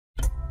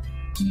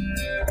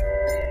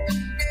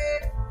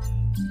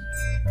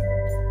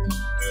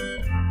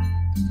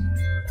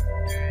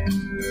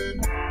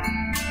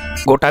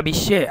গোটা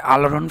বিশ্বে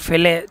আলোড়ন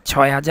ফেলে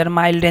 ৬,০০০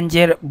 মাইল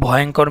রেঞ্জের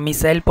ভয়ঙ্কর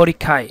মিসাইল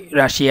পরীক্ষায়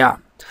রাশিয়া।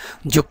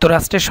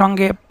 যুক্তরাষ্ট্রের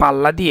সঙ্গে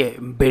পাল্লা দিয়ে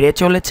বেড়ে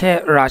চলেছে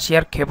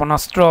রাশিয়ার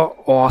ক্ষেপণাস্ত্র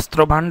ও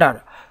অস্ত্রভাণ্ডার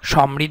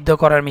সমৃদ্ধ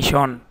করার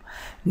মিশন।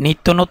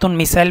 নিত্য নতুন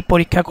মিসাইল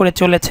পরীক্ষা করে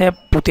চলেছে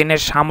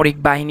পুতিনের সামরিক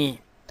বাহিনী।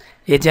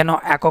 এ যেন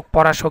একক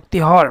পরাশক্তি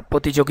হওয়ার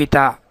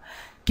প্রতিযোগিতা।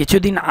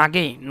 কিছুদিন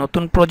আগেই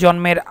নতুন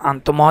প্রজন্মের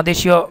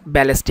আন্তঃমহাদেশীয়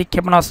ব্যালিস্টিক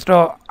ক্ষেপণাস্ত্র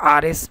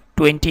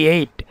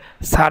RS-28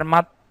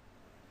 সারমাত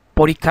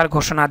পরীক্ষার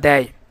ঘোষণা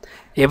দেয়।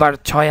 এবার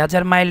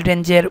 ৬,০০০ মাইল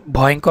রেঞ্জের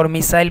ভয়ঙ্কর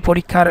মিসাইল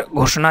পরীক্ষার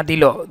ঘোষণা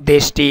দিল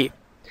দেশটি।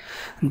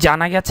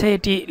 জানা গেছে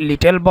এটি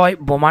লিটল বয়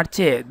বোমার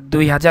চেয়ে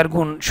 ২,০০০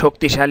 গুণ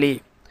শক্তিশালী।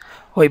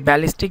 ওই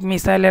ব্যালিস্টিক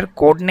মিসাইলের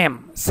কোড নেম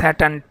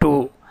স্যাটার্ন-2,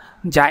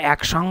 যা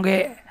একসঙ্গে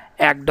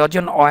 ১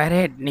 ডজন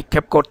ওয়ারহেড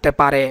নিক্ষেপ করতে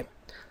পারে,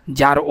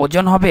 যার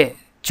ওজন হবে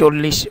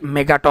 ৪০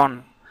 মেগাটন।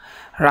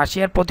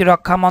 রাশিয়ার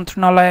প্রতিরক্ষা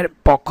মন্ত্রণালয়ের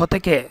পক্ষ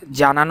থেকে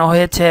জানানো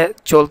হয়েছে,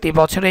 চলতি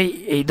বছরেই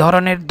এই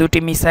ধরনের দুটি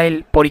মিসাইল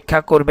পরীক্ষা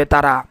করবে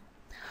তারা।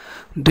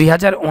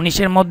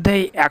 ২০১৯-এর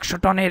মধ্যেই ১০০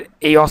 টনের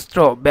এই অস্ত্র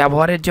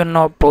ব্যবহারের জন্য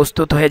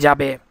প্রস্তুত হয়ে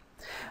যাবে।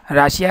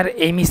 রাশিয়ার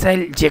এই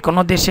মিসাইল যে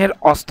কোনো দেশের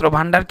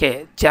অস্ত্রভাণ্ডারকে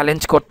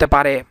চ্যালেঞ্জ করতে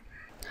পারে।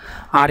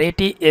 আর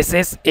এটি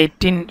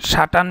SS-18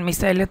 সাটার্ন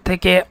মিসাইলের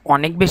থেকে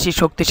অনেক বেশি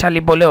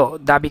শক্তিশালী বলেও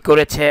দাবি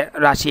করেছে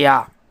রাশিয়া।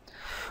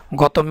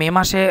 গত মে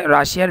মাসে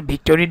রাশিয়ার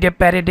ভিক্টোরি ডে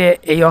প্যারেডে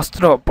এই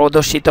অস্ত্র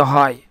প্রদর্শিত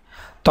হয়,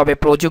 তবে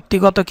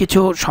প্রযুক্তিগত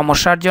কিছু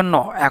সমস্যার জন্য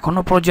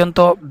এখনও পর্যন্ত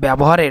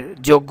ব্যবহারের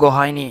যোগ্য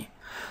হয়নি।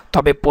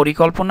 তবে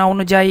পরিকল্পনা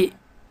অনুযায়ী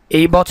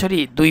এই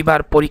বছরই ২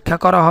 বার পরীক্ষা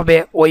করা হবে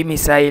ওই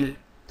মিসাইল।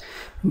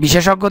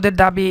 বিশেষজ্ঞদের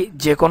দাবি,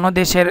 যে কোনো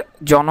দেশের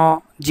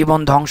জনজীবন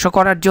ধ্বংস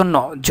করার জন্য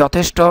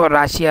যথেষ্ট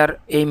রাশিয়ার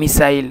এই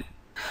মিসাইল।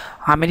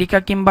 আমেরিকা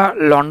কিংবা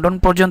লন্ডন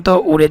পর্যন্ত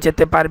উড়ে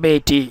যেতে পারবে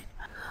এটি।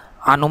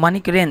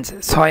 আনুমানিক রেঞ্জ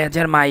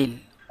 ৬,০০০ মাইল,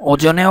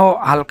 ওজনেও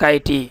হালকা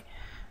এটি।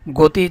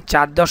 গতি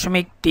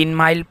 ৪.৩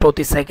 মাইল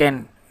প্রতি সেকেন্ড।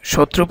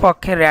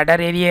 শত্রুপক্ষের র্যাডার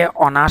এড়িয়ে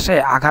অনায়াসে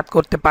আঘাত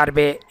করতে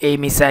পারবে এই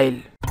মিসাইল।